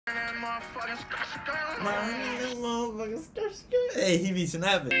Hey, he be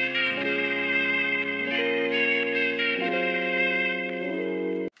snapping.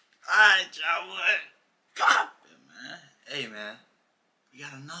 Alright, y'all, what? Pop it, man. Hey, man. We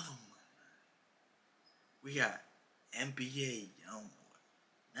got another one, man. We got NBA Youngboy.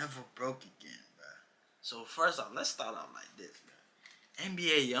 Never broke again, bro. So, first off, let's start off like this, bro.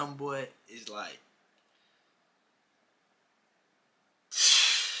 NBA Youngboy is like...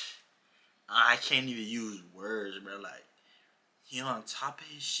 I can't even use words, bro. Like, he on top of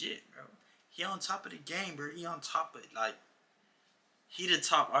his shit, bro. He on top of the game, bro. He on top of, like... He the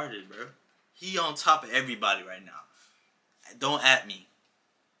top artist, bro. He on top of everybody right now. Don't at me.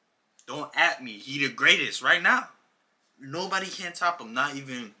 Don't at me. He the greatest right now. Nobody can top him. Not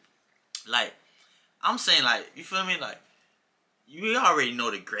even, like, I'm saying, like, you feel me? Like, you already know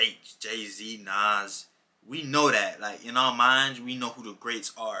the greats. Jay-Z, Nas. We know that. Like, in our minds, we know who the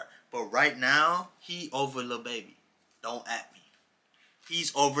greats are. But right now, he over Lil Baby. Don't at me.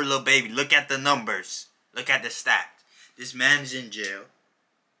 He's over Lil Baby. Look at the numbers. Look at the stats. This man's in jail.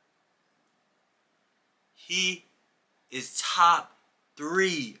 He is top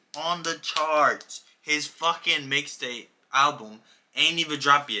 3 on the charts. His fucking mixtape album ain't even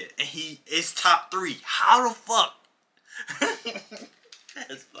dropped yet. And he is top 3. How the fuck?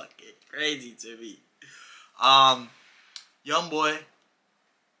 That's fucking crazy to me. Youngboy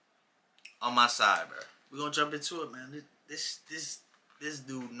on my side, bro. We're gonna jump into it, man. This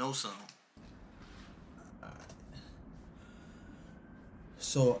dude knows something.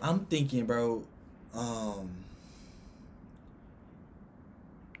 So I'm thinking, bro,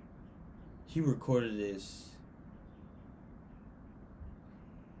 he recorded this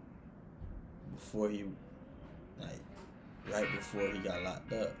before he, like, right before he got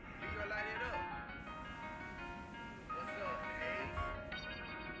locked up.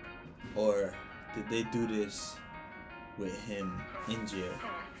 Or did they do this with him in jail?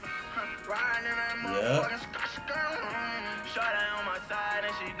 Yeah.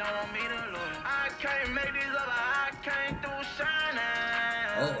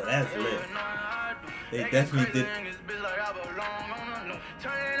 Oh, that's lit. They definitely did.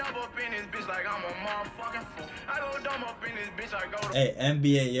 Hey,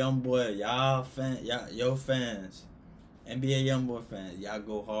 NBA Youngboy, yo fans, NBA Youngboy fans, y'all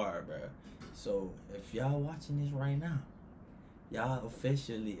go hard, bro. So if y'all watching this right now, y'all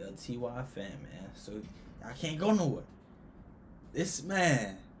officially a Twhy fan, man. So y'all can't go nowhere. This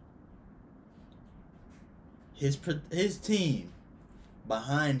man, his team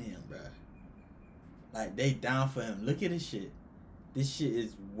behind him, bro. Like, they down for him. Look at this shit. This shit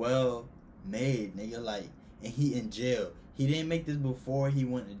is well made, nigga. Like, and he in jail. He didn't make this before he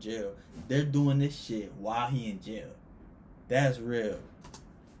went to jail. They're doing this shit while he in jail. That's real.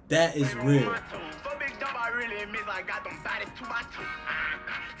 That is real.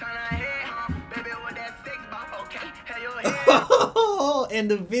 And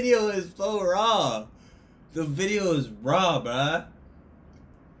the video is so raw. The video is raw, bruh.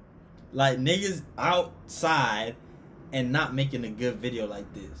 Like, niggas outside and not making a good video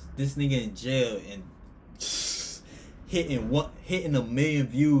like this. This nigga in jail and hitting 1 million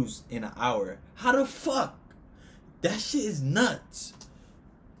views in an hour. How the fuck? That shit is nuts.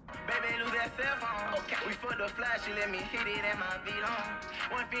 Baby, lose that cell phone. Okay, we for the flash, she let me hit it at my beat on.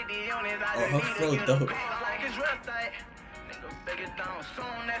 150 on his eyes. Oh, her flow dope. Like his real estate. Nigga, beg it down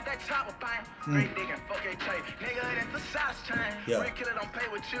soon as that chopper pine. Great dick and fuck it tape. Nigga, that's the shots chain. Real killer don't play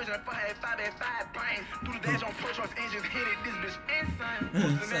with children. 5 brains. Do the dash on push trucks, engines hit it. This bitch insane.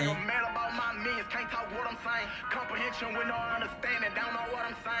 Pussy nigga mad about my millions. Can't talk what I'm saying. Comprehension with no understanding. Don't know what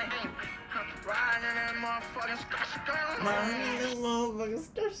I'm saying. Riding in that motherfucking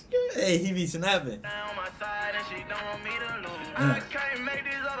skirt. Hey, he be snapping. On my side and she don't want me to lose. I can't make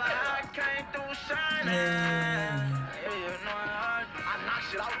this up. I can't do shining.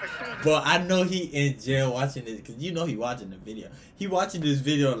 But I know he in jail watching this, cause you know he watching the video. He watching this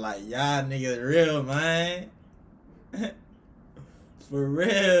video like, y'all niggas real, man. For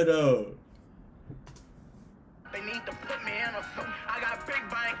real though. They need to put me in a suit. I got big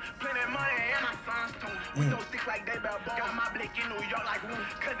bank, plenty of money, and my sons too. We don't stick like they bell ball. Got my blick in New York like woo.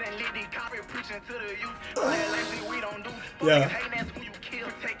 Cousin Liddy copy preaching to the youth. Lately we don't do. Yeah. Hey, that's who you kill.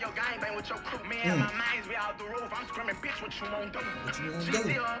 Take your gang bang with your crew. Me and my minds be out the roof. I'm screaming, bitch, what you won't do? What you won't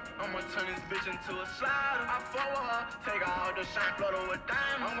do? I'ma turn this bitch into a slider. I follow her, take her out the shine, flood her with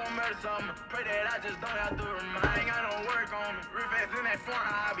dime. I'm gonna murder notice on me. Pray that I just don't have to remind. I ain't got no work on me. Real fast in that front,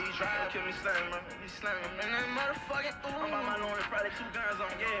 I be trying to kill me slamming, bro. He slamming, man. That motherfucking I'm by my loan, probably 2 guns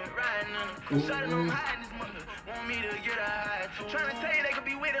on, yeah, riding in them. Shot it on high in this motherfucker. Want me to get a high too. Trying to tell you they could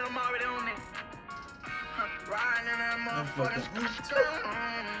be with it, I'm already on it. Riding in that motherfucking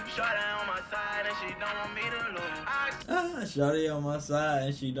Shawty on my side and she don't want me to lose. Shawty on my side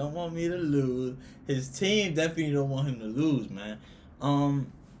and she don't want me to lose. His team definitely don't want him to lose, man.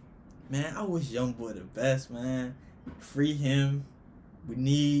 Man, I wish YoungBoy the best, man. Free him. We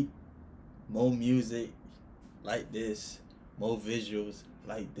need more music like this, more visuals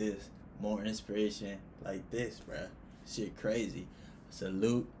like this, more inspiration like this, bruh. Shit crazy.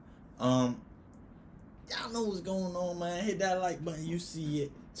 Salute. Y'all know what's going on, man. Hit that like button, you see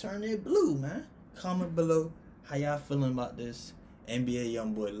it. Turn it blue, man. Comment below how y'all feeling about this. NBA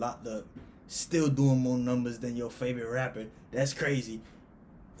YoungBoy locked up, still doing more numbers than your favorite rapper. That's crazy.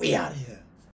 We out of here.